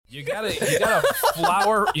You got a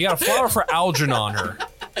flower for Algernon her,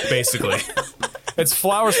 basically. It's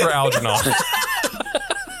flowers for Algernon.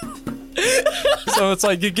 So it's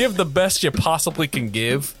like you give the best you possibly can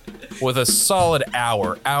give with a solid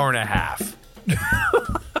hour and a half.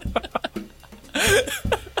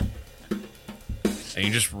 And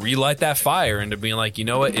you just relight that fire into being like, you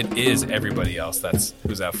know what? It is everybody else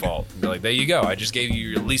who's at fault. And you're like, there you go. I just gave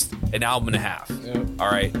you at least an album and a half. Yep. All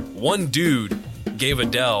right. One dude gave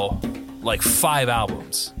Adele like 5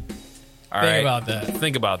 albums. All right.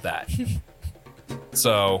 Think about that.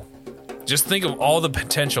 So just think of all the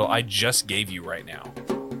potential I just gave you right now.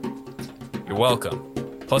 You're welcome.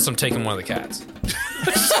 Plus, I'm taking one of the cats.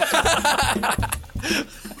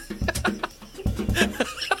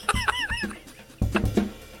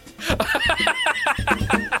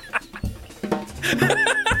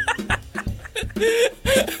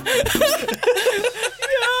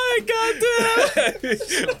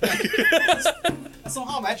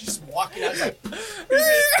 Somehow I'm actually just walking out like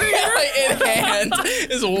in hand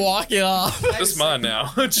is walking off. Just mine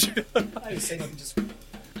now.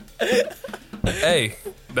 Hey,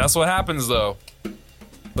 that's what happens though.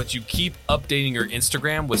 But you keep updating your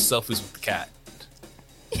Instagram with selfies with the cat.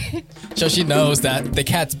 So she knows that the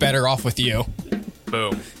cat's better off with you.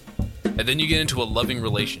 Boom. And then you get into a loving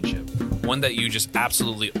relationship. One that you just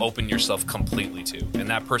absolutely open yourself completely to. And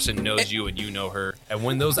that person knows you and you know her. And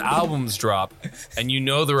when those albums drop and you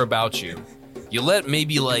know they're about you, you let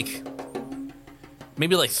maybe like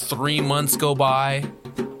 3 months go by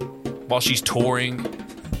while she's touring.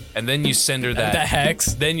 And then you send her that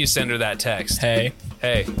hex. Then you send her that text. Hey,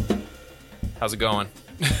 how's it going?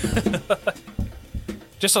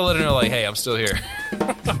 Just to let her know, like, hey, I'm still here.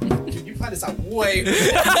 Dude, you plan this out way. You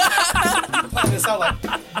plan this out like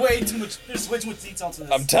way too much. There's way too much detail to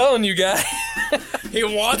this. I'm telling you guys. he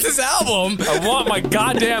wants his album. I want my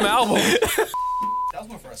goddamn album. That was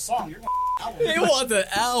more for a song. You're album. He wants an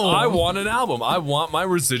album. I want an album. I want my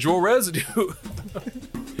residual residue.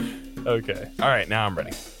 Okay. All right. Now I'm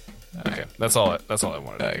ready. Okay. That's all I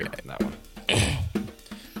wanted to hear in that one.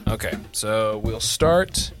 Okay. So we'll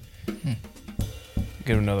start.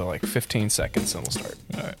 Give it another like 15 seconds and we'll start.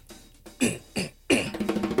 All right.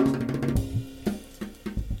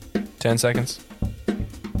 10 seconds.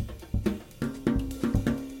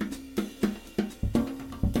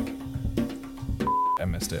 I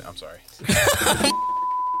missed it. I'm sorry.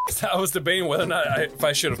 I was debating whether or not if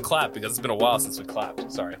I should have clapped because it's been a while since we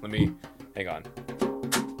clapped. Sorry. Let me hang on.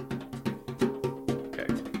 Okay.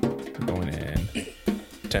 Going in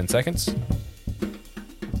 10 seconds.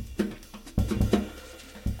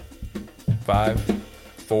 5,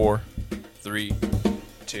 4, 3,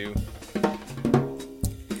 2.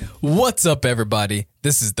 What's up, everybody?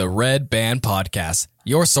 This is the Red Band Podcast,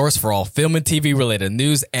 your source for all film and TV related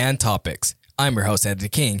news and topics. I'm your host, Anthony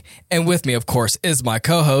King, and with me, of course, is my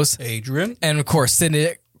co-host, Adrian. And of course,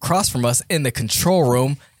 sitting across from us in the control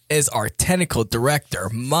room is our technical director,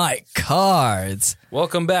 Mike Cards.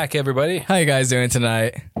 Welcome back, everybody. How you guys doing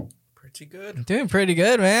tonight? Pretty good. Doing pretty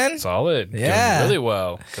good, man. Solid. Yeah. Doing really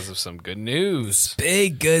well because of some good news.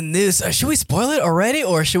 Big good news. Should we spoil it already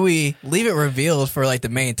or should we leave it revealed for like the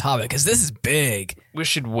main topic? Because this is big. We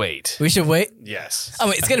should wait. We should wait? Yes. I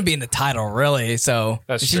mean, it's going to be in the title, really. So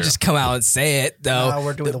That's we should true. just come out and say it, though. No,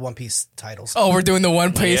 we're doing the One Piece titles. Oh, we're doing the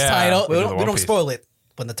One Piece Yeah. title? we the don't, One we don't Piece. spoil it,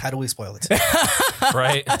 but in the title we spoil it.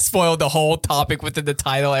 Right? Spoiled the whole topic within the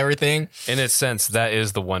title, everything. In its sense, that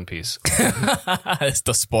is the One Piece. It's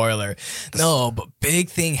the spoiler. No, but big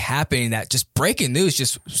thing happening that just breaking news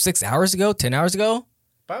just 6 hours ago, 10 hours ago?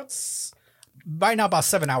 By now, about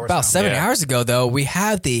 7 hours. About now. 7 Yeah. hours ago, though, we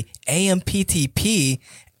have the AMPTP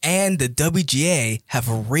and the WGA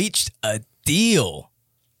have reached a deal.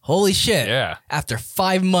 Holy shit. Yeah. After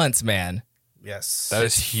 5 months, man. Yes. That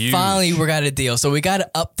is huge. Finally, we got a deal. So we got an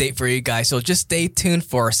update for you guys. So just stay tuned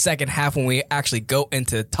for our second half when we actually go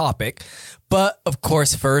into the topic. But of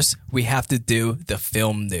course, first, we have to do the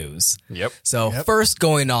film news. Yep. So first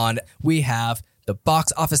going on, we have the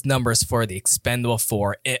box office numbers for The Expendable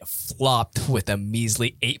 4. It flopped with a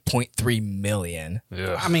measly 8.3 million.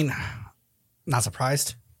 Ugh. I mean, not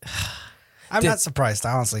surprised. I'm not surprised,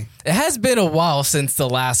 honestly. It has been a while since the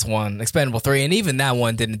last one, Expendable 3, and even that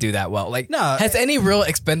one didn't do that well. Like, No, has any real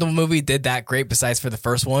Expendable movie did that great besides for the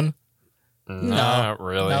first one? Not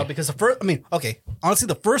really. No, because the first, honestly,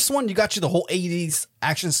 the first one, you got you the whole 80s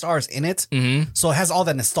action stars in it. Mm-hmm. So it has all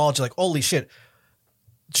that nostalgia, like, holy shit.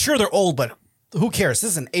 Sure, they're old, but who cares?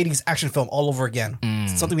 This is an 80s action film all over again.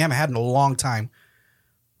 It's something we haven't had in a long time.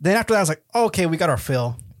 Then after that, I was like, okay, we got our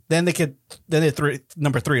fill. Then they threw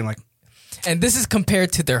number 3. I'm like, And this is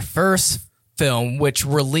compared to their first film, which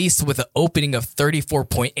released with an opening of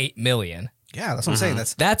 34.8 million. Yeah, that's what I'm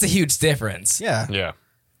saying. That's a huge difference. Yeah. Yeah.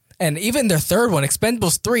 And even their third one,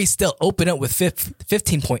 Expendables 3, still opened up with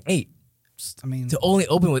 15.8. I mean, To only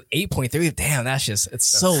open with 8.3, damn, it's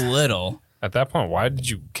so little. At that point, why did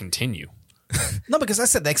you continue? no, because I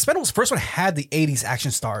said the Expendables first one had the 80s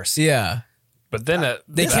action stars. Yeah. But then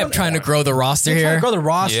They kept trying to grow the roster They tried here. to grow the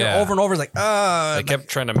roster Yeah. over and over. It's like, they kept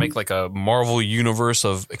trying to make like a Marvel universe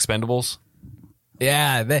of Expendables.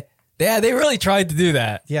 Yeah, they really tried to do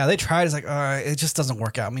that. yeah, they tried. It's like, it just doesn't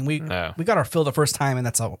work out. I mean, we got our fill the first time, and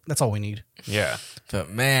that's all we need. Yeah. But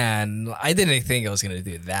man, I didn't think it was going to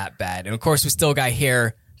do that bad. And of course, we still got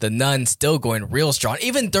here, The Nun still going real strong,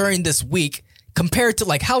 even during this week, compared to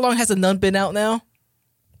like, how long has The Nun been out now?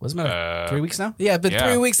 Wasn't it 3 weeks now? Yeah, but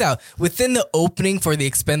 3 weeks out. Within the opening for the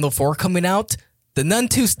Expendable 4 coming out, The Nun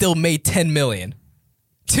 2 still made 10 million.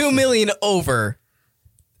 2 million over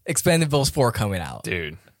Expendables 4 coming out.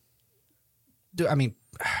 Dude. Dude, I mean,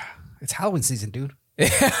 it's Halloween season, dude. You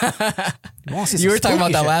were talking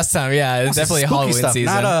about that last time. Yeah, it's definitely Halloween stuff,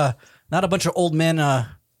 season. Not a bunch of old men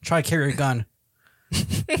try to carry a gun.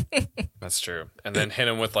 That's true. And then hit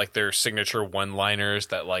them with like their signature one-liners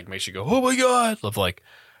that like makes you go, oh my God. Of like,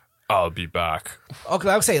 I'll be back. Okay,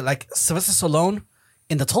 I would say like Sylvester Stallone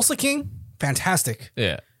in The Tulsa King, fantastic.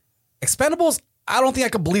 Yeah. Expendables, I don't think I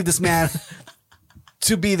could believe this man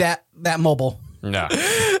to be that mobile. No.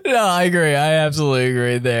 No, I agree. I absolutely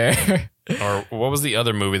agree there. Or what was the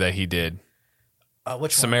other movie that he did? Which one?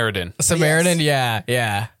 Samaritan. Samaritan,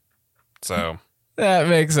 yeah. So That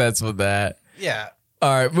makes sense with that. Yeah.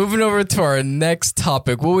 All right, moving over to our next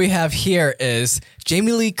topic. What we have here is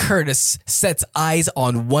Jamie Lee Curtis sets eyes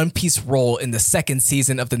on One Piece role in the second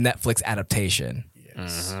season of the Netflix adaptation.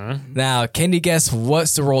 Yes. Now, can you guess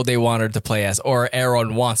what's the role they want her to play as, or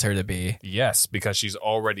Aaron wants her to be? yes, because she's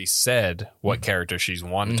already said what character she's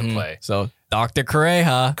wanted to play. So, Dr.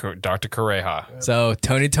 Kureha. Dr. Kureha, So,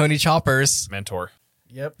 Tony Choppers. mentor.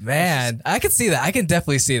 Yep. Man, I can see that. I can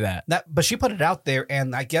definitely see that. But she put it out there,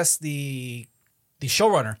 and I guess the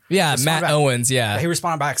showrunner. Yeah, responded Matt back. Owens, yeah. He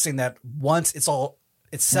responded back saying that once it's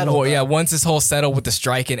settled. Well, yeah, once this whole settled with the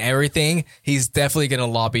strike and everything, he's definitely going to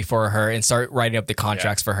lobby for her and start writing up the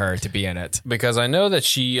contracts for her to be in it. Because I know that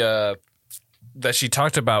she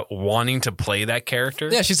talked about wanting to play that character.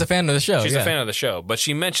 Yeah, she's a fan of the show. She's yeah. a fan of the show, but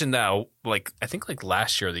she mentioned that I think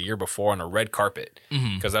last year or the year before on a red carpet,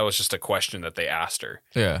 because that was just a question that they asked her.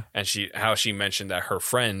 Yeah. And she mentioned that her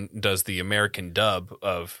friend does the American dub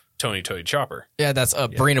of Tony Chopper. Yeah, that's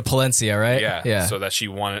Brina Palencia, right? Yeah. So that she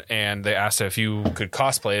wanted, and they asked her if you could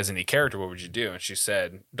cosplay as any character, what would you do? And she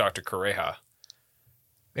said Dr. Kureha.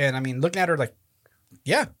 And I mean, looking at her like,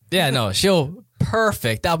 yeah. Yeah, no, she'll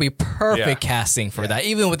perfect. That'll be perfect casting for that,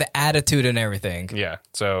 even with the attitude and everything. Yeah.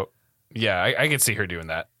 So yeah, I could see her doing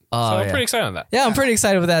that. Oh, so I'm yeah. pretty excited on that. Yeah, I'm pretty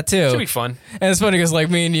excited with that too. Should be fun. And it's funny because like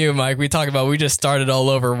me and you, Mike, we talk about we just started all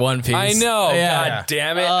over One Piece. I know. Yeah. God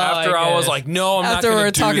damn it. Oh, After my I was goodness. like, no, I'm After not we're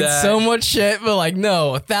going to do talking that. so much shit, but like, no,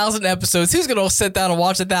 1,000 episodes. Who's gonna sit down and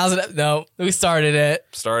watch 1,000? No, we started it.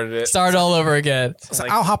 Started all over again. So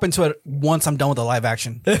I'll hop into it once I'm done with the live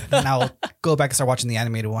action, and I'll go back and start watching the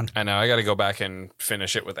animated one. I know. I got to go back and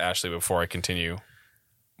finish it with Ashley before I continue.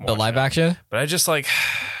 The live action. But I just like,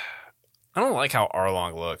 I don't like how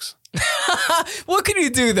Arlong looks. What can you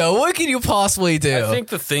do though? What can you possibly do? I think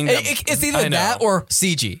the thing that, It's I either know. that or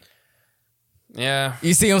CG. Yeah.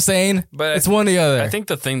 You see what I'm saying? But it's one or the other. I think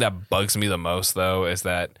the thing that bugs me the most though is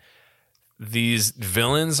that these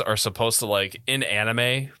villains are supposed to like in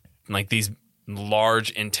anime, like these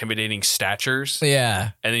large intimidating statures,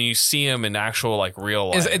 yeah. and then you see them in actual like real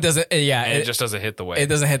life. It doesn't. Yeah. and it just doesn't hit the way. It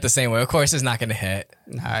doesn't hit the same way. Of course, it's not going to hit.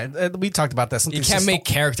 Nah, we talked about that. You can't make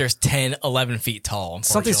characters 10, 11 feet tall.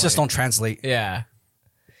 Something's just don't translate. Yeah.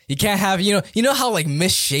 You can't have, you know how like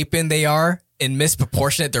misshapen they are and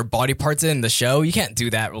misproportionate their body parts in the show? You can't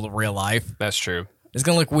do that in real life. That's true. It's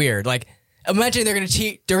going to look weird. Like, imagine they're going to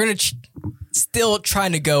cheat. They're going to still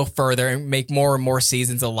trying to go further and make more and more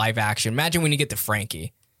seasons of live action. Imagine when you get to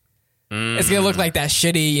Frankie. It's going to look like that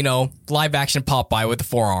shitty, live action Popeye with the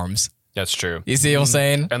forearms. That's true. You see what I'm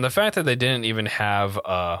saying? And the fact that they didn't even have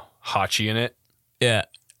Hachi in it Yeah.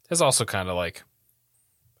 is also kind of like,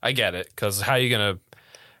 I get it, because how you gonna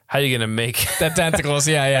make That tentacles,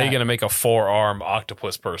 yeah. how you gonna make a 4-arm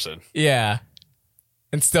octopus person? Yeah.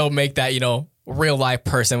 And still make that, real life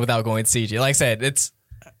person without going CG. Like I said, it's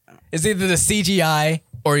either the CGI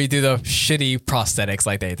or you do the shitty prosthetics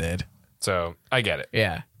like they did. So I get it.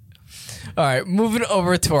 Yeah. All right, moving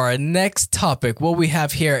over to our next topic. What we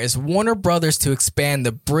have here is Warner Brothers to expand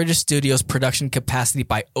the British studio's production capacity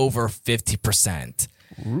by over 50%.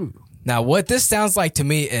 Now, what this sounds like to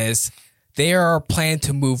me is they are planning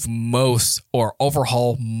to move most or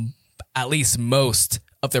overhaul at least most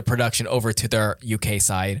of their production over to their UK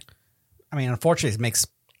side. I mean, unfortunately, it makes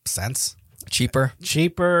sense. Cheaper.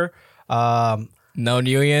 No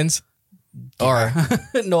unions. Or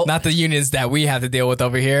no, not the unions that we have to deal with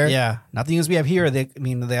over here. Yeah, not the unions we have here. They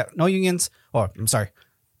have no unions. Or I'm sorry,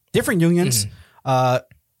 different unions.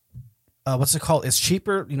 What's it called? It's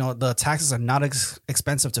cheaper. The taxes are not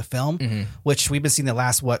expensive to film, which we've been seeing the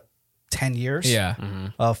last 10 years. Yeah,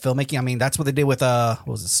 of filmmaking. I mean, that's what they did with what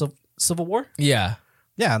was it, Civil War? Yeah,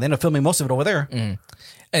 they ended up filming most of it over there.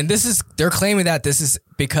 And they're claiming that this is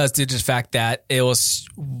because due to the fact that it was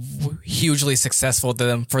hugely successful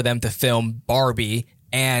for them to film Barbie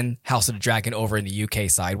and House of the Dragon over in the UK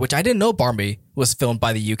side, which I didn't know Barbie was filmed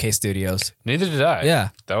by the UK studios. Neither did I.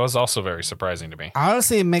 Yeah. That was also very surprising to me.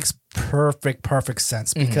 Honestly, it makes perfect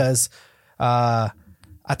sense because I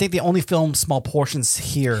think they only film small portions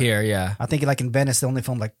here. Here, yeah. I think like in Venice, they only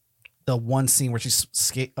film like the one scene where she's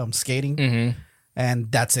skating,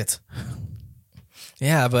 and that's it.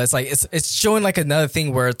 Yeah, but it's like it's showing like another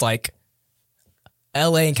thing where it's like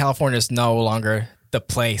LA and California is no longer the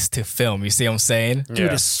place to film. You see what I'm saying?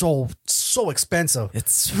 Dude, it's so expensive.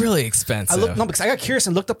 It's really expensive. Because I got curious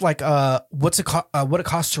and looked up like what it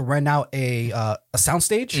costs to rent out a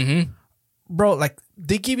soundstage. Bro, like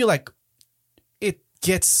they give you like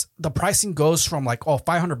the pricing goes from like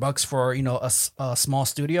 $500 for a small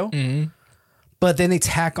studio. But then they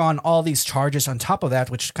tack on all these charges on top of that,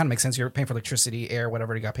 which kind of makes sense. You're paying for electricity, air,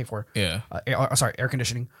 whatever you got to pay for. Yeah. Air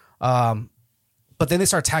conditioning. But then they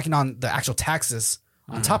start tacking on the actual taxes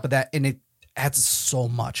on top of that, and it adds so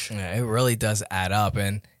much. Yeah, it really does add up.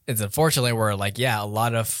 And it's unfortunately where a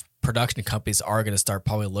lot of production companies are going to start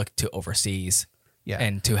probably look to overseas. Yeah.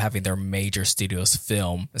 And to having their major studios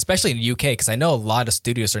film, especially in the UK, because I know a lot of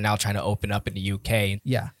studios are now trying to open up in the UK.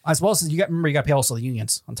 Yeah, as well as you got to pay also the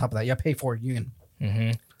unions on top of that. You got to pay for a union.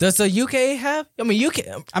 Does the UK have? I mean,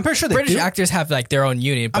 UK. I'm pretty sure British do. actors have like their own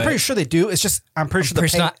union. But I'm pretty sure they do. It's just I'm pretty sure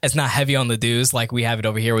it's not heavy on the dues like we have it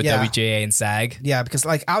over here with WGA and SAG. Yeah, because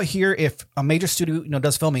like out here, if a major studio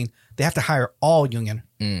does filming, they have to hire all union.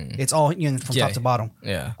 It's all union from top to bottom.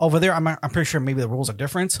 Yeah. Over there, I'm pretty sure maybe the rules are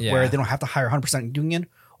different where they don't have to hire 100% union,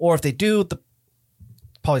 or if they do,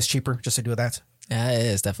 probably it's cheaper just to do that. Yeah, it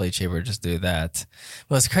is definitely cheaper just to do that.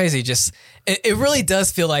 Well, it's crazy. It really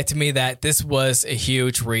does feel like to me that this was a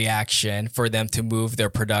huge reaction for them to move their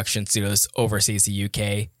production studios overseas to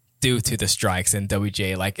UK due to the strikes in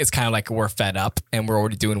WGA. Like, it's kind of like we're fed up and we're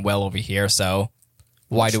already doing well over here. So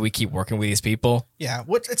why do we keep working with these people? Yeah,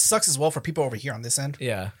 it sucks as well for people over here on this end.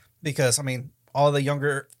 Yeah. Because, I mean, all the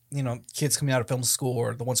younger, kids coming out of film school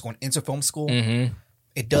or the ones going into film school,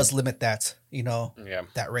 it does limit that,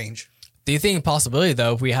 that range. Do you think possibility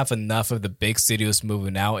though, if we have enough of the big studios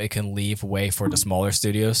moving out, it can leave way for the smaller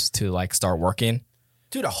studios to like start working?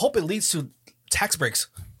 Dude, I hope it leads to tax breaks.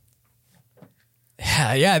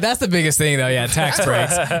 Yeah, that's the biggest thing though. Yeah, tax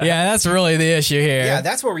breaks. Yeah, that's really the issue here. Yeah,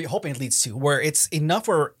 that's what we're hoping it leads to, where it's enough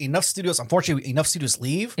where enough studios, unfortunately, enough studios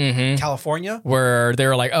leave California. Where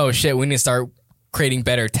they're like, oh shit, we need to start creating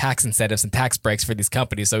better tax incentives and tax breaks for these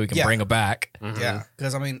companies so we can bring them back. Yeah,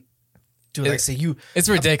 because I mean, dude, like I say, it's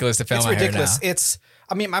ridiculous to film. It's ridiculous.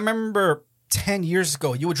 I mean, I remember 10 years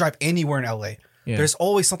ago, you would drive anywhere in LA. Yeah. There's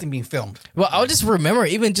always something being filmed. Well, I'll just remember,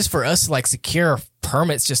 even just for us to like secure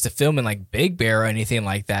permits just to film in like Big Bear or anything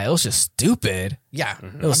like that, it was just stupid. Yeah.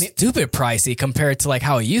 It was stupid pricey compared to like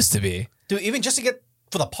how it used to be. Dude, even just to get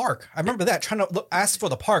for the park. I remember that, trying to ask for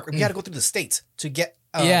the park. We had to go through the state to get.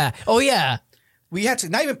 Yeah. Oh, yeah. We had to,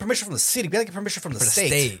 not even permission from the city. We had to get permission from the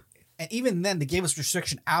state. And even then, they gave us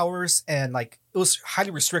restriction hours and like it was highly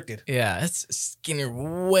restricted. Yeah, it's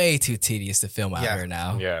getting way too tedious to film out here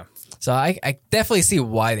now. Yeah. So I definitely see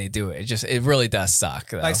why they do it. It really does suck.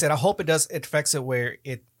 Though. Like I said, I hope it affects it where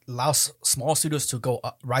it allows small studios to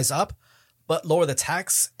rise up, but lower the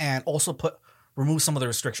tax and also remove some of the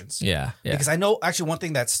restrictions. Yeah. Because I know actually one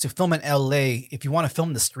thing that's to film in LA, if you want to film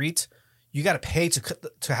in the street, you got to pay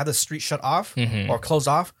to have the street shut off or closed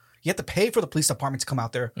off. You have to pay for the police department to come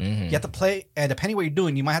out there. You have to pay, and depending what you're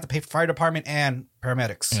doing, you might have to pay for fire department and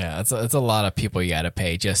paramedics. Yeah, it's a lot of people you got to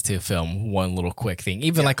pay just to film one little quick thing,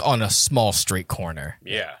 even like on a small street corner.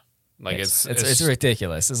 Yeah, like it's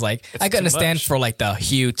ridiculous. It's like I can understand for like the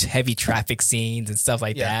huge heavy traffic scenes and stuff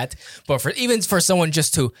like that, but for someone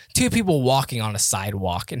just two people walking on a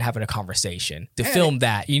sidewalk and having a conversation to film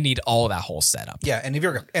that, you need all that whole setup. Yeah, and if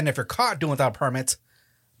you're caught doing without a permit,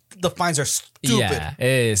 the fines are stupid. Yeah, it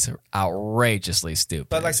is outrageously stupid.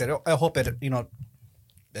 But like I said, I hope it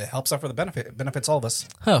it helps out for the benefit. It benefits all of us.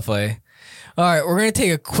 Hopefully. All right, we're going to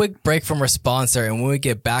take a quick break from our sponsor, and when we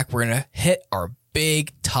get back, we're going to hit our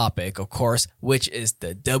big topic, of course, which is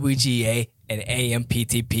the WGA and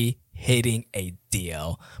AMPTP hitting a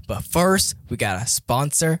deal. But first, we got a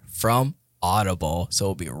sponsor from Audible, so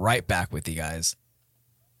we'll be right back with you guys.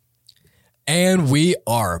 And we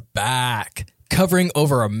are back. Covering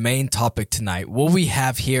over our main topic tonight, what we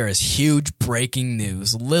have here is huge breaking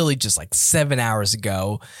news. Literally just like 7 hours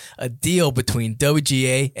ago, a deal between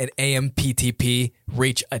WGA and AMPTP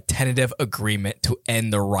reached a tentative agreement to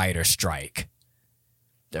end the writer strike.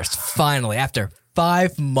 There's finally, after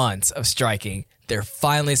 5 months of striking, they're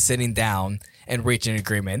finally sitting down and reaching an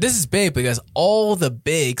agreement. And this is big because all the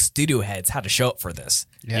big studio heads had to show up for this.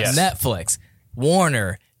 Yes. Netflix,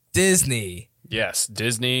 Warner, Disney. Yes,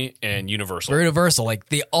 Disney and Universal. Universal, like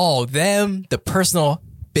the personal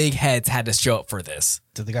big heads had to show up for this.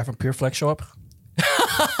 Did the guy from Pure Flex show up?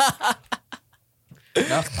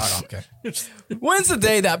 No? Oh, okay. When's the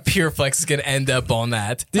day that Pure Flex is gonna end up on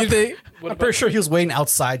that? Do you think, I'm pretty sure he was waiting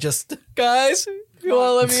outside just... guys, you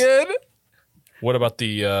wanna let me in? What about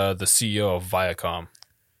the CEO of Viacom?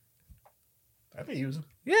 I think he was...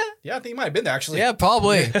 Yeah. Yeah, I think he might have been there, actually. Yeah,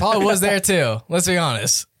 probably. Probably was there too. Let's be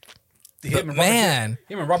honest. Him and Man.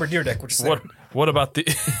 Him and Robert Dyrdek, which is What about the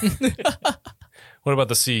what about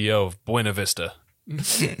the CEO of Buena Vista?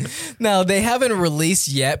 Now, they haven't released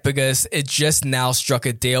yet because it just now struck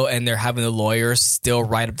a deal and they're having the lawyers still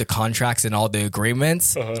write up the contracts and all the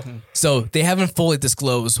agreements. So they haven't fully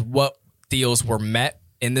disclosed what deals were met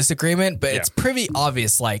in this agreement, but it's pretty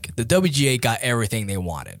obvious like the WGA got everything they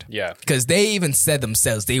wanted. Yeah. Because they even said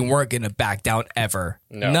themselves they weren't going to back down ever.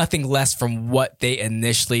 No. Nothing less from what they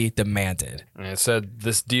initially demanded. And it said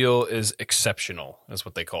this deal is exceptional, is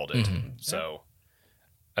what they called it. So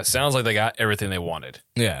it sounds like they got everything they wanted,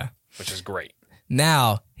 Yeah. which is great.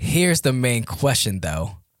 Now, here's the main question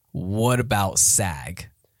though. What about SAG?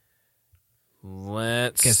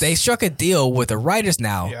 Because they struck a deal with the writers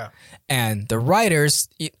now. Yeah. And the writers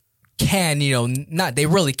can, they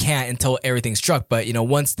really can't until everything's struck. But,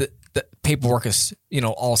 once the paperwork is,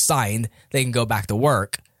 all signed, they can go back to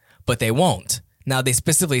work. But they won't. Now, they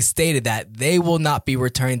specifically stated that they will not be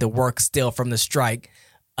returning to work still from the strike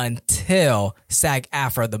until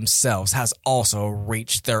SAG-AFTRA themselves has also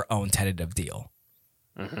reached their own tentative deal.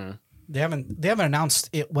 They haven't announced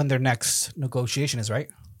it when their next negotiation is, right?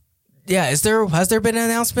 Yeah, has there been an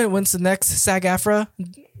announcement when's the next SAG-AFTRA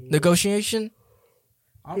negotiation?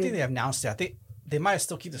 I don't think they have announced it. I think they might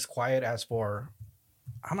still keep this quiet as for...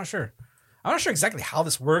 I'm not sure. I'm not sure exactly how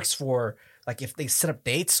this works for, like, if they set up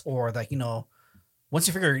dates or, like, once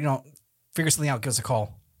you figure something out, give us a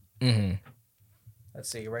call. Mm-hmm. Let's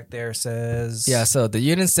see. Right there says... Yeah, so the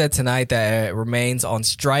union said tonight that it remains on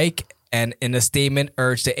strike and in a statement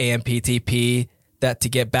urged the AMPTP that to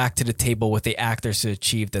get back to the table with the actors to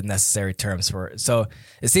achieve the necessary terms for it. So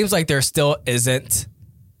it seems like there still isn't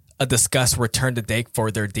a discussed return to date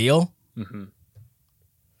for their deal.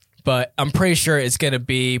 But I'm pretty sure it's going to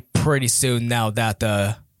be pretty soon now that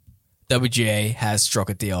the WGA has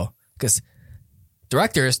struck a deal. Because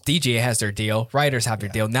directors, DGA has their deal, writers have their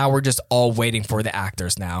deal. Now we're just all waiting for the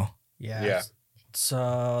actors now. Yeah.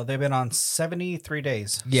 So they've been on 73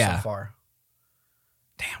 days so far.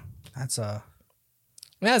 Damn. That's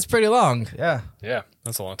Yeah, it's pretty long. Yeah. Yeah,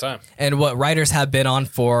 that's a long time. And what writers have been on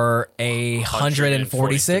for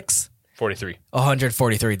 146? 43.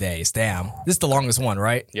 143 days. Damn. This is the longest one,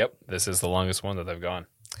 right? Yep, this is the longest one that they've gone.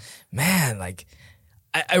 Man, like,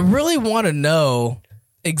 I really want to know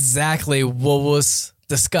exactly what was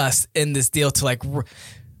discussed in this deal to, like,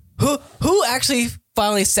 who actually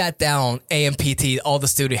finally sat down, AMPT, all the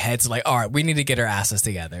studio heads, like, all right, we need to get our asses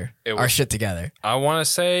together, our shit together. I want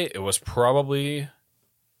to say it was probably...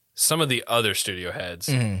 some of the other studio heads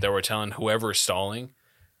that were telling whoever's stalling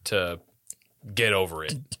to get over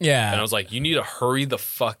it. Yeah. And I was like, you need to hurry the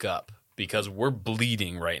fuck up because we're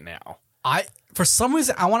bleeding right now. For some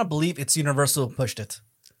reason, I want to believe it's Universal who pushed it.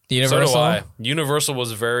 Universal? So do I. Universal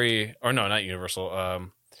was not Universal.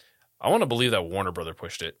 I want to believe that Warner Brother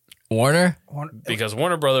pushed it. Warner? Because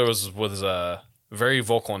Warner Brother was very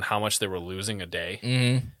vocal on how much they were losing a day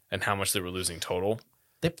and how much they were losing total.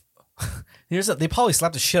 They probably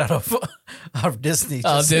slapped the shit out of Disney.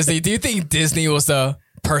 Disney. Do you think Disney was the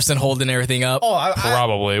person holding everything up?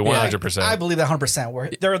 Probably 100%. I believe that 100%. Where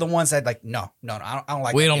they're the ones that like, no, I don't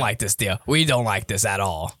like. We don't like this deal. We don't like this at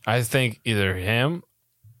all. I think either him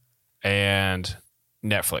and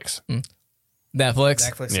Netflix.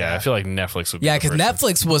 Netflix. Yeah, I feel like Netflix would be. Yeah, because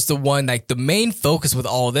Netflix was the one, like, the main focus with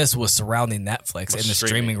all this was surrounding Netflix and the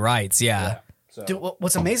streaming rights. Yeah. So. Dude,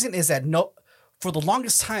 what's amazing is that for the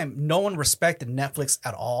longest time, no one respected Netflix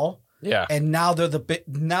at all. Yeah. And now they're the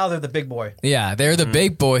big boy. Yeah, they're the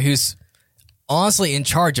big boy who's honestly in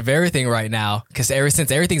charge of everything right now. Because since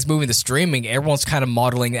everything's moving to streaming, everyone's kind of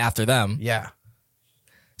modeling after them. Yeah.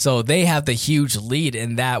 So they have the huge lead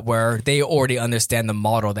in that, where they already understand the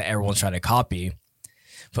model that everyone's trying to copy.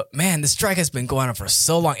 But man, the strike has been going on for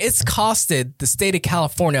so long. It's costed the state of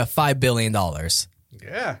California $5 billion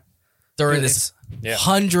Yeah. during this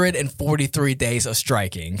 143 days of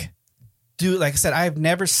striking. Dude, like I said, I've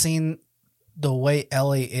never seen the way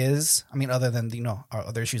LA is. I mean, other than, our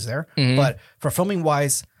other issues there. But for filming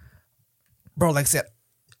wise, bro, like I said,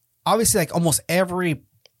 obviously, like almost every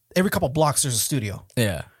couple blocks there's a studio.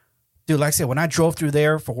 Yeah. Dude, like I said, when I drove through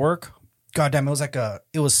there for work, goddamn, it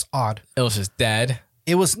was odd. It was just dead.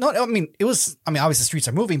 It was obviously the streets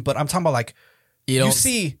are moving, but I'm talking about like, you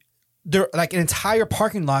see there like an entire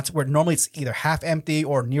parking lot where normally it's either half empty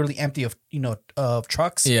or nearly empty of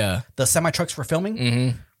trucks. Yeah. The semi trucks for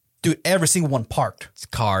filming. Dude, every single one parked. It's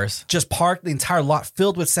cars. Just parked, the entire lot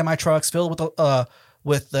filled with semi trucks, filled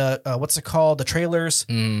with the what's it called? The trailers.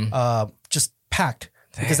 Just packed.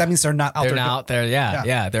 Because that means they're not out there. They're not out there.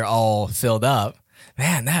 Yeah. They're all filled up.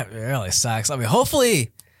 Man, that really sucks. I mean,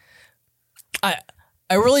 hopefully, I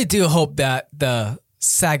really do hope that the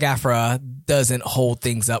SAG-AFTRA doesn't hold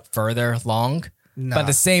things up further long. Nah. But at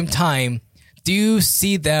the same time, do you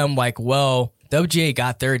see them like, well, WGA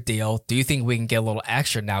got their deal. Do you think we can get a little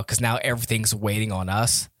extra now? Because now everything's waiting on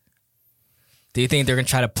us. Do you think they're going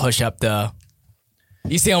to try to push up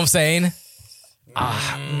you see what I'm saying?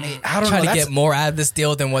 I don't Try know. to get more out of this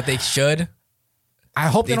deal than what they should. I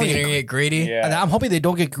hope Do they you don't think they're going to get greedy? Yeah. And I'm hoping they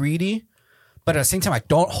don't get greedy, but at the same time, I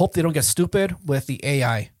don't hope they don't get stupid with the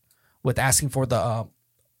AI, with asking for the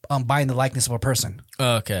buying the likeness of a person.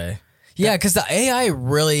 Okay. Yeah, because the AI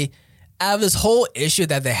really, out of this whole issue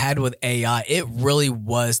that they had with AI, it really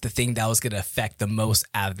was the thing that was going to affect the most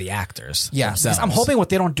out of the actors. Yeah, themselves. I'm hoping what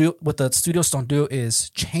the studios don't do is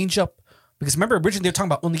change up. Because remember, originally they were talking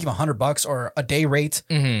about only giving $100 or a day rate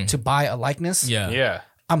to buy a likeness. Yeah. Yeah.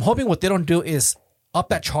 I'm hoping what they don't do is up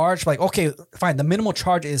that charge. Like, okay, fine. The minimal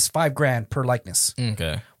charge is $5,000 per likeness.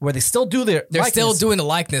 Okay. Where they still do their They're likeness. still doing the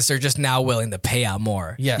likeness. They're just now willing to pay out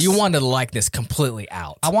more. Yes. You wanted the likeness completely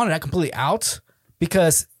out. I wanted that completely out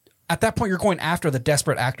because at that point you're going after the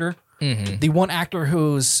desperate actor. The one actor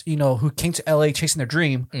who came to LA chasing their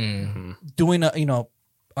dream, doing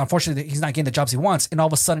unfortunately he's not getting the jobs he wants, and all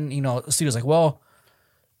of a sudden, the studio's like, well,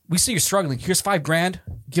 we see you're struggling. Here's $5,000.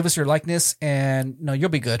 Give us your likeness, and you'll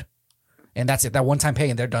be good. And that's it. That one-time pay,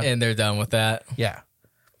 and they're done. And they're done with that. Yeah,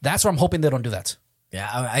 that's where I'm hoping they don't do that. Yeah,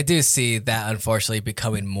 I do see that unfortunately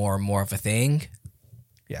becoming more and more of a thing.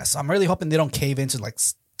 Yeah, so I'm really hoping they don't cave into like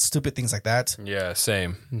stupid things like that. Yeah,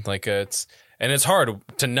 same. Like it's hard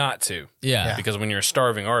to not to. Yeah. Because when you're a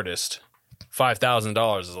starving artist,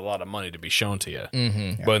 $5,000 is a lot of money to be shown to you.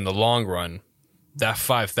 Mm-hmm. But in the long run, that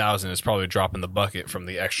 $5,000 is probably dropping the bucket from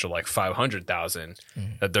the extra like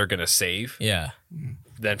 $500,000 that they're gonna save. Yeah.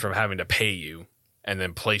 Than from having to pay you and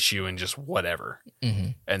then place you in just whatever.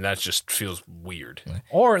 And that just feels weird.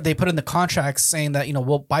 Or they put in the contracts saying that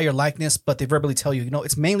we'll buy your likeness, but they verbally tell you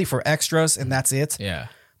it's mainly for extras and that's it. Yeah.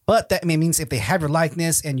 But that means if they have your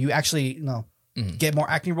likeness and you actually get more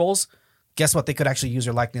acting roles, guess what? They could actually use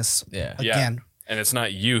your likeness again. Yeah. And it's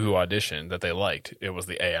not you who auditioned that they liked. It was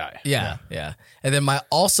the AI. Yeah. And then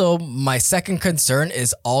my second concern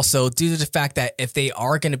is also due to the fact that if they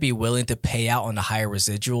are going to be willing to pay out on the higher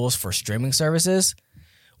residuals for streaming services,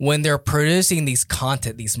 when they're producing these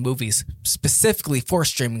movies specifically for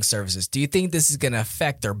streaming services, do you think this is going to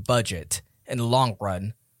affect their budget in the long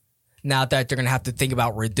run? Now that they're going to have to think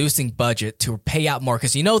about reducing budget to pay out more,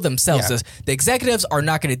 because themselves, the executives are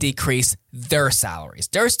not going to decrease their salaries.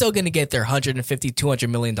 They're still going to get their $150, $200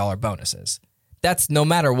 million bonuses. That's no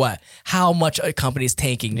matter what. How much a company's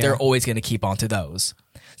tanking, they're always going to keep on to those.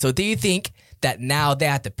 So do you think that now they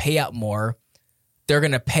have to pay out more, they're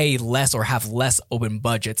going to pay less or have less open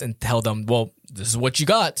budgets and tell them, well, this is what you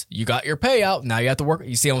got. You got your payout. Now you have to work.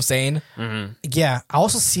 You see what I'm saying? Mm-hmm. Yeah. I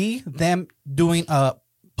also see them doing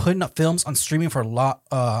putting up films on streaming for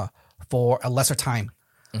a lesser time.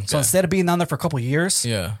 Okay. So instead of being on there for a couple of years,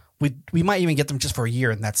 we might even get them just for a year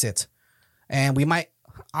and that's it. And we might,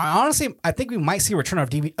 honestly, I think we might see a return of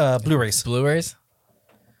Blu-rays. Blu-rays?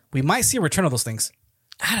 We might see a return of those things.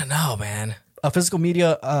 I don't know, man. A physical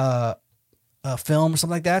media film or something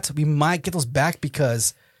like that. We might get those back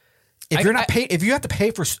because if you have to pay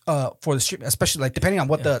for the stream, especially like depending on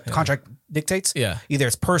what the contract dictates, either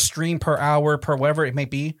it's per stream, per hour, per whatever it may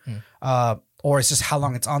be, or it's just how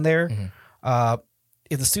long it's on there.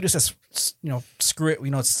 if the studio says, screw it,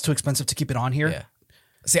 it's too expensive to keep it on here. Yeah.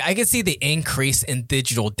 See, I can see the increase in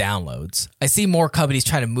digital downloads. I see more companies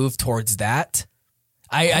trying to move towards that.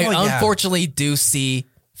 I unfortunately do see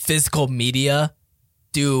physical media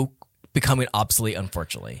becoming obsolete,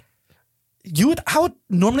 unfortunately. I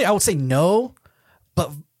would say no,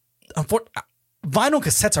 but vinyl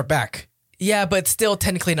cassettes are back. Yeah, but it's still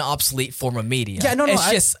technically an obsolete form of media. Yeah, no,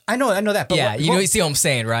 I know that. But yeah, you see what I'm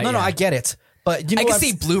saying, right? No, I get it. But I can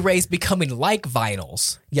see Blu-rays becoming like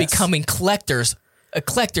vinyls, becoming a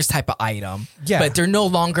collector's type of item. Yeah. But they're no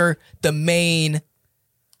longer the main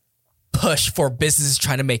push for businesses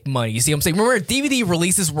trying to make money. You see what I'm saying? Remember, DVD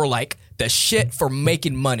releases were like the shit for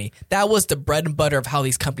making money. That was the bread and butter of how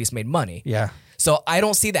these companies made money. Yeah. So I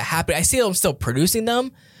don't see that happening. I see them still producing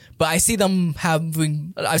them, but I see them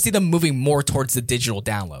moving more towards the digital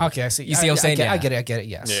download. Okay, I see. You see what I'm saying? I get it.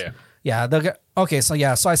 Yes. Yeah. Yeah. Okay. So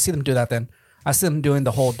I see them do that then. I see them doing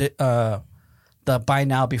the whole the buy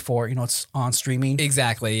now before it's on streaming.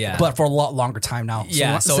 Exactly. Yeah. But for a lot longer time now.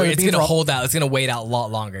 Yeah. So it's gonna hold out. It's gonna wait out a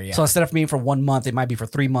lot longer. Yeah. So instead of being for 1 month, it might be for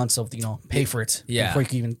 3 months of pay for it. Yeah. Before you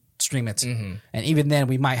can even stream it. Mm-hmm. And even then,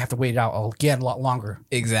 we might have to wait it out again a lot longer.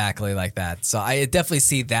 Exactly like that. So I definitely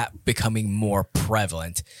see that becoming more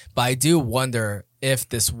prevalent. But I do wonder if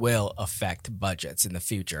this will affect budgets in the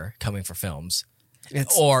future coming for films,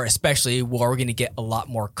 or especially where we're going to get a lot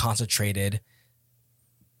more concentrated.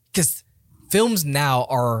 Because a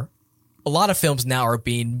lot of films now are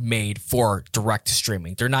being made for direct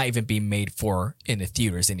streaming. They're not even being made for in the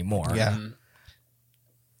theaters anymore. Yeah.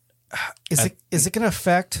 Is it going to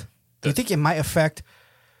affect? Do you think it might affect?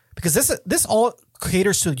 Because this all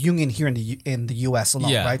caters to the union here in the U.S.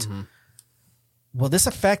 alone, right? Mm-hmm. Will this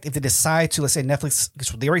affect if they decide to, let's say Netflix, because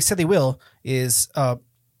they already said they will, is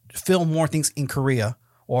film more things in Korea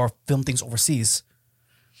or film things overseas?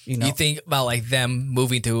 You think about like them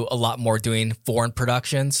moving to a lot more doing foreign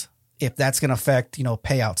productions? If that's going to affect,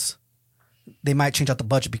 payouts, they might change out the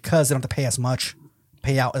budget because they don't have to pay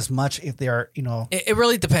out as much if they are, It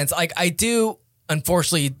really depends. Like I do,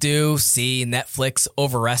 unfortunately, see Netflix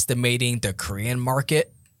overestimating the Korean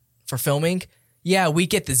market for filming. Yeah, we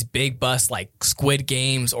get this big bust like Squid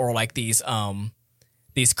Games or like these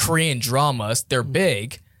Korean dramas. They're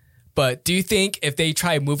big. But do you think if they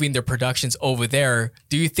try moving their productions over there,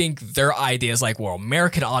 do you think their idea is like, well,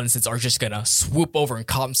 American audiences are just going to swoop over and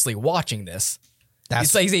constantly watching this?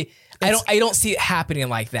 It's like, see, I don't see it happening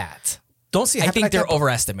like that. Don't see it happening. I think they're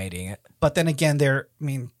overestimating it. But then again,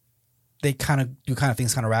 they kind of do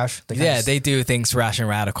things kind of rash. They do things rash and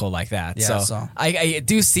radical like that. Yeah, so I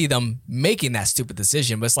do see them making that stupid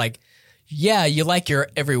decision. But it's like, yeah, you like your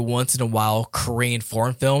every once in a while Korean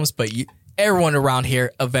foreign films, but everyone around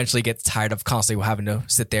here eventually gets tired of constantly having to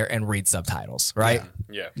sit there and read subtitles, right?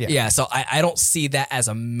 Yeah. So I don't see that as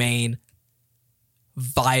a main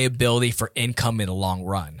viability for income in the long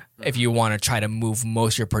run. If you want to try to move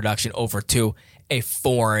most of your production over to a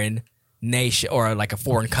foreign nation or like a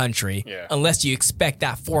foreign country, unless you expect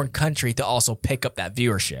that foreign country to also pick up that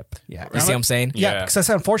viewership. Yeah. You see what I'm saying? Yeah. Because I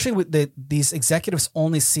said, unfortunately, these executives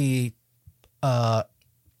only see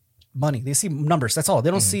money. They see numbers. That's all.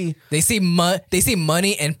 They don't see. They see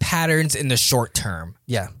money and patterns in the short term.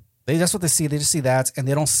 Yeah. That's what they see. They just see that, and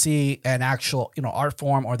they don't see an actual, art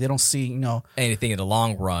form, or they don't see, anything in the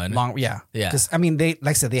long run. Yeah. Because they,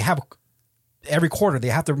 like I said, they have every quarter they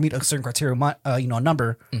have to meet a certain criteria,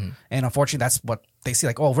 number, and unfortunately, that's what they see.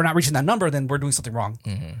 Like, oh, if we're not reaching that number, then we're doing something wrong.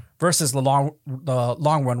 Versus the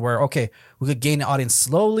long run, where we could gain an audience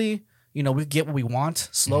slowly. We could get what we want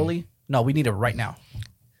slowly. No, we need it right now.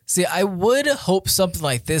 See, I would hope something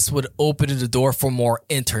like this would open the door for more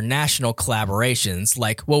international collaborations,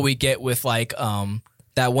 like what we get with like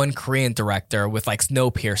that one Korean director with like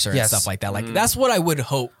Snowpiercer and stuff like that. Like that's what I would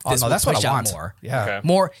hope this would that's push what I out want. More. Yeah. Okay.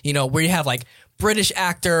 More, where you have like British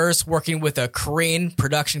actors working with a Korean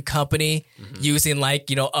production company using like,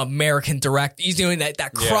 American using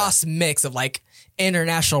that cross mix of like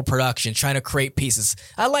international production, trying to create pieces.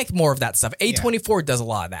 I like more of that stuff. A24 does a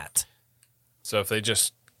lot of that. So if they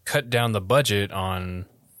just cut down the budget on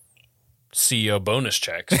CEO bonus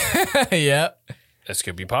checks, this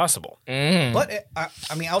could be possible. But I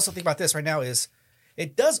also think about this right now is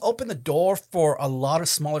it does open the door for a lot of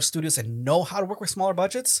smaller studios that know how to work with smaller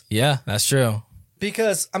budgets. Yeah, that's true.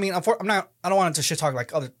 Because I don't want to shit talk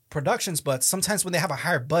like other productions, but sometimes when they have a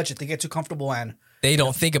higher budget, they get too comfortable and they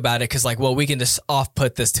don't think about it because like, well, we can just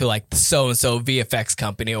off-put this to like the so-and-so VFX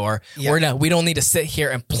company, or we don't need to sit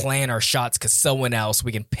here and plan our shots because someone else,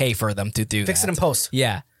 we can pay for them to do fix it in post.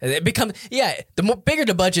 Yeah. It becomes, the more bigger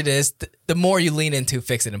the budget is, the more you lean into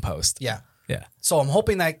fix it in post. Yeah. Yeah. So I'm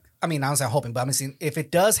hoping that I mean, I'm not hoping, but I'm saying if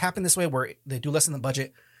it does happen this way where they do lessen the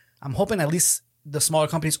budget, I'm hoping at least the smaller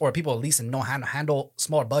companies or people at least know how to handle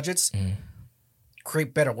smaller budgets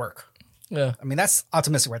create better work. Yeah. I mean, that's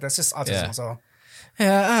optimistic, right? That's just optimism. Yeah. So,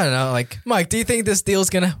 Yeah, I don't know. Like, Mike, do you think this deal is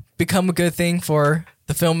going to become a good thing for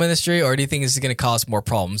the film industry, or do you think this is going to cause more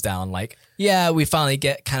problems down? Like, yeah, we finally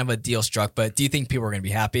get kind of a deal struck, but do you think people are going to be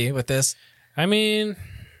happy with this? I mean,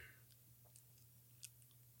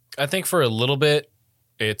 I think for a little bit,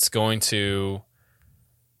 it's going to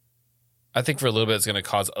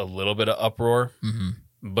cause a little bit of uproar. Mm-hmm.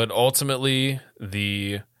 But ultimately,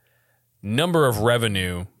 the number of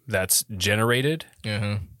revenue that's generated,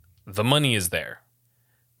 the money is there.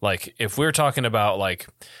 Like, if we're talking about, like,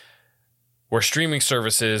 where streaming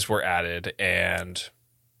services were added and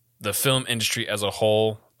the film industry as a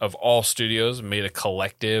whole of all studios made a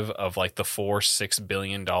collective of, like, the $4-6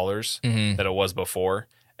 billion that it was before,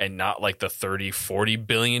 and not like the $30-40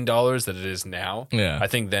 billion that it is now, I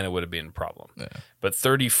think then it would have been a problem. Yeah. But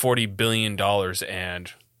 $30-40 billion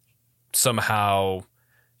and somehow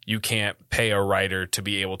you can't pay a writer to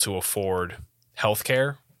be able to afford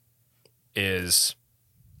healthcare is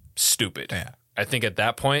stupid. Yeah. I think at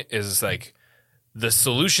that point is like the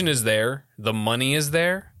solution is there, the money is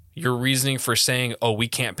there. Your reasoning for saying, oh, we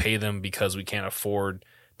can't pay them because we can't afford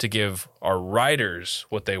to give our writers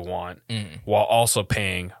what they want while also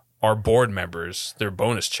paying our board members their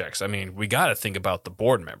bonus checks. I mean, we got to think about the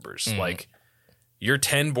board members. Like, your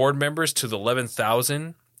 10 board members to the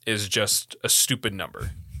 11,000 is just a stupid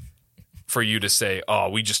number for you to say, oh,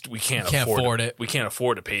 we can't afford it. We can't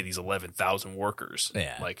afford to pay these 11,000 workers.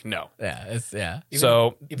 Yeah. Like, no. Yeah.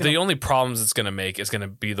 So the only problems it's going to make is going to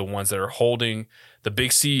be the ones that are holding the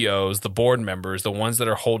big CEOs, the board members, the ones that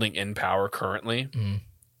are holding in power currently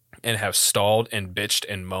and have stalled and bitched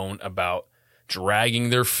and moaned about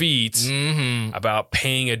dragging their feet, about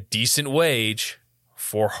paying a decent wage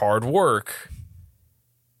for hard work.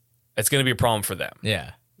 It's going to be a problem for them.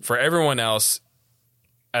 Yeah. For everyone else,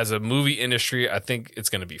 as a movie industry, I think it's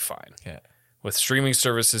going to be fine. Yeah. With streaming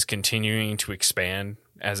services continuing to expand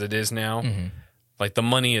as it is now, like, the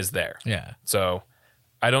money is there. Yeah. So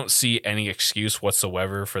I don't see any excuse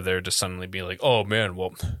whatsoever for there to suddenly be like, oh man,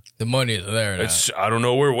 well, the money is there now. I don't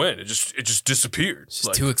know where it went. It just disappeared. It's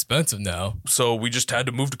like, too expensive now. So we just had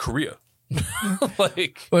to move to Korea.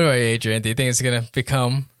 Like, what about you, Adrian? Do you think it's going to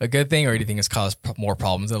become a good thing, or do you think it's caused more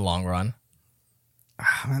problems in the long run?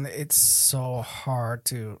 Man, it's so hard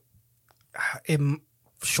to in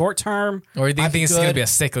short term. Or do you think it's going to be a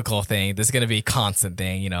cyclical thing? This is going to be a constant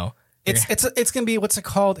thing, you know? It's going to be what's it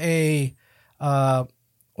called?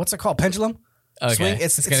 Pendulum. Okay. Swing.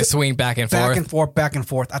 It's going to swing back and forth. Back and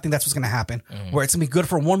forth. I think that's what's going to happen. Where it's going to be good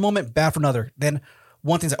for one moment, bad for another. Then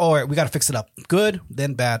one thing's like, oh, all right, we got to fix it up. Good,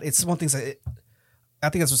 then bad. It's one thing that I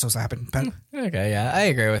think that's what's supposed to happen. Okay, yeah, I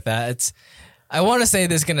agree with that. I want to say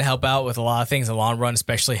this is going to help out with a lot of things in the long run,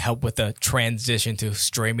 especially help with the transition to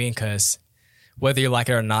streaming, because whether you like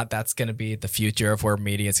it or not, that's going to be the future of where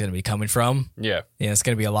media is going to be coming from. Yeah. It's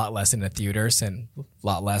going to be a lot less in the theaters and a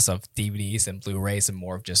lot less of DVDs and Blu-rays and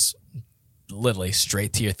more of just literally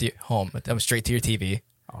straight to your home, straight to your TV.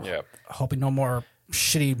 Yeah. Hoping no more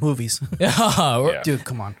shitty movies. Dude,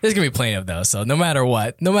 come on. There's going to be plenty of those. So no matter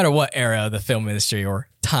what era of the film industry or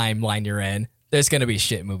timeline you're in, there's going to be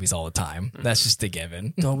shit movies all the time. That's just a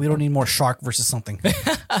given. No, we don't need more Shark versus something.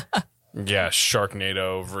 Yeah,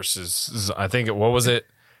 Sharknado versus, I think, what was it?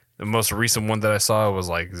 The most recent one that I saw was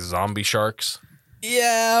like zombie sharks.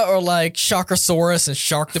 Yeah, or like Sharkosaurus and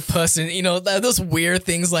Sharktopus and, you know, those weird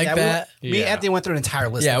things like that. Me and Anthony went through an entire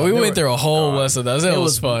list. Yeah, we went through a whole list of those. It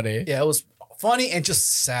was funny. Yeah, it was funny and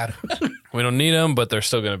just sad. We don't need them, but they're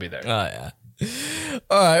still going to be there. Oh, yeah.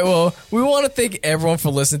 All right, well, we want to thank everyone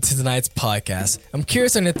for listening to tonight's podcast. I'm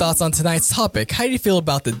curious on your thoughts on tonight's topic. How do you feel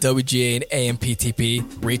about the WGA and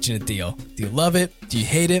AMPTP reaching a deal? Do you love it? Do you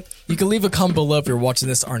hate it? You can leave a comment below if you're watching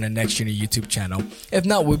this on our Next Journey YouTube channel. If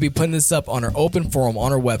not, we'll be putting this up on our open forum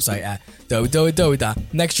on our website at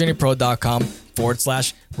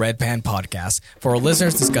www.nextjourneypro.com/Red Podcast for our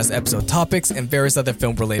listeners to discuss episode topics and various other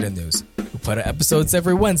film-related news. We put out episodes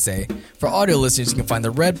every Wednesday. For audio listeners, you can find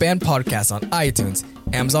the Red Band Podcast on iTunes,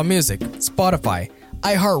 Amazon Music, Spotify,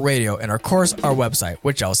 iHeartRadio, and of course, our website,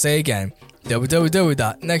 which I'll say again,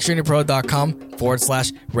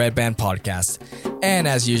 www.nextjourneypro.com/Red Band Podcast. And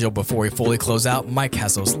as usual, before we fully close out, Mike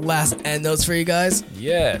has those last end notes for you guys.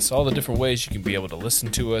 Yes, all the different ways you can be able to listen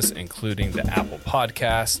to us, including the Apple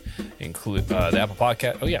Podcast, the Apple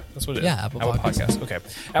Podcast. Oh yeah, that's what it is. Yeah, Apple Podcast. Okay,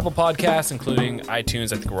 Apple Podcast, including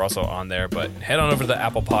iTunes. I think we're also on there. But head on over to the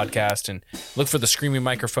Apple Podcast and look for the Screaming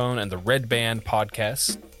Microphone and the Red Band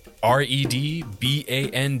Podcast.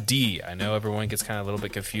 REDBAND. I know everyone gets kind of a little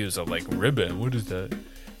bit confused. I'm like, Red Band, what is that?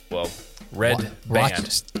 Well, Red Band.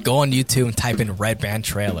 Just go on YouTube and type in Red Band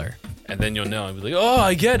trailer. And then you'll know and be like, oh,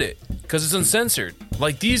 I get it. Because it's uncensored.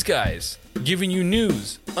 Like these guys giving you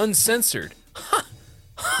news uncensored.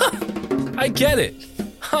 I get it.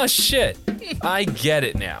 Oh, shit. I get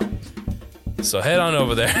it now. So head on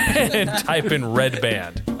over there and type in Red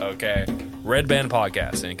Band, okay? Red Band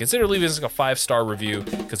Podcast. And consider leaving us a 5-star review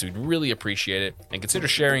because we'd really appreciate it. And consider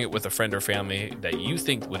sharing it with a friend or family that you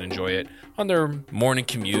think would enjoy it on their morning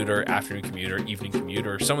commute or afternoon commute or evening commute,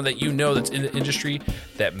 or someone that you know that's in the industry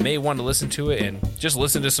that may want to listen to it, and just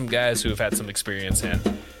listen to some guys who have had some experience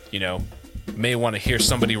and, you know, may want to hear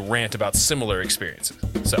somebody rant about similar experiences.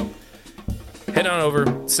 So head on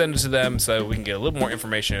over, send it to them so we can get a little more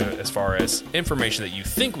information as far as information that you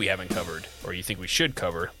think we haven't covered or you think we should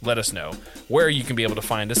cover. Let us know. Where you can be able to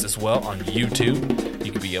find us as well on YouTube.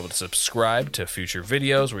 You can be able to subscribe to future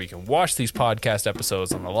videos where you can watch these podcast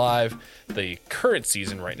episodes on the live. The current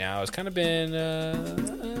season right now has kind of been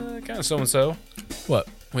kind of so-and-so. What?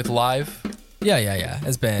 With live. Yeah.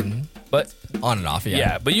 It's been But on and off,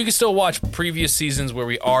 yeah, but you can still watch previous seasons where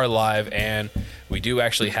we are live, and we do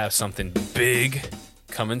actually have something big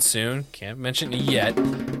coming soon. Can't mention it yet.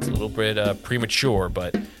 It's a little bit premature,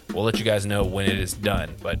 but we'll let you guys know when it is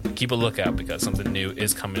done. But keep a lookout because something new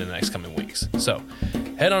is coming in the next coming weeks. So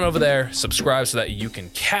head on over there, subscribe so that you can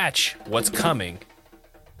catch what's coming,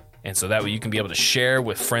 and so that way you can be able to share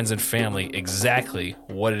with friends and family exactly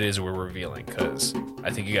what it is we're revealing, because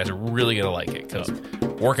I think you guys are really going to like it, because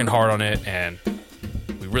working hard on it, and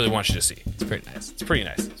we really want you to see. It's pretty nice. It's pretty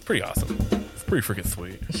nice. It's pretty awesome. It's pretty freaking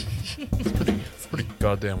sweet. It's pretty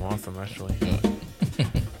goddamn awesome, actually.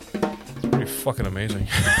 It's pretty fucking amazing.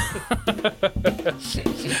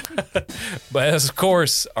 But as of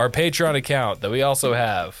course, our Patreon account that we also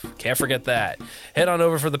have, can't forget that. Head on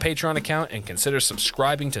over for the Patreon account and consider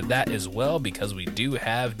subscribing to that as well, because we do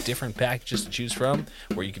have different packages to choose from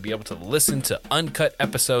where you can be able to listen to uncut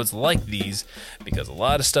episodes like these, because a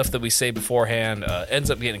lot of stuff that we say beforehand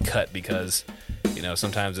ends up getting cut because, you know,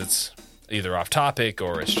 sometimes it's either off topic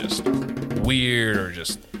or it's just weird or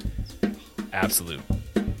just absolute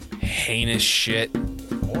heinous shit.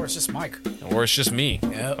 Or it's just Mike. Or it's just me.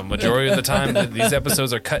 Yep. A majority of the time that these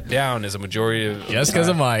episodes are cut down is a majority of Just because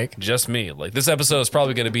of Mike. just me. Like this episode is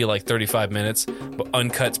probably going to be like 35 minutes, but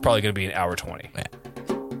uncut's probably going to be an hour 20.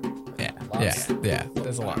 Yeah.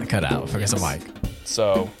 There's a lot to cut out because of Mike.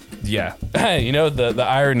 So yeah, you know the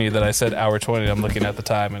irony that I said hour 20. I'm looking at the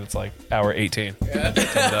time and it's like hour 18.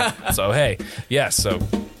 So hey, yes. So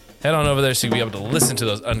head on over there so you'll be able to listen to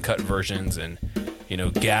those uncut versions and, you know,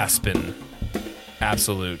 gasp in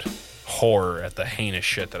absolute horror at the heinous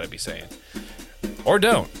shit that I'd be saying. Or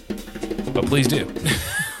don't. But please do.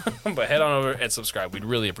 But head on over and subscribe. We'd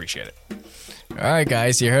really appreciate it. All right,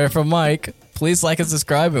 guys, you heard it from Mike. Please like and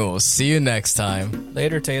subscribe, and we'll see you next time.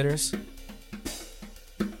 Later, taters.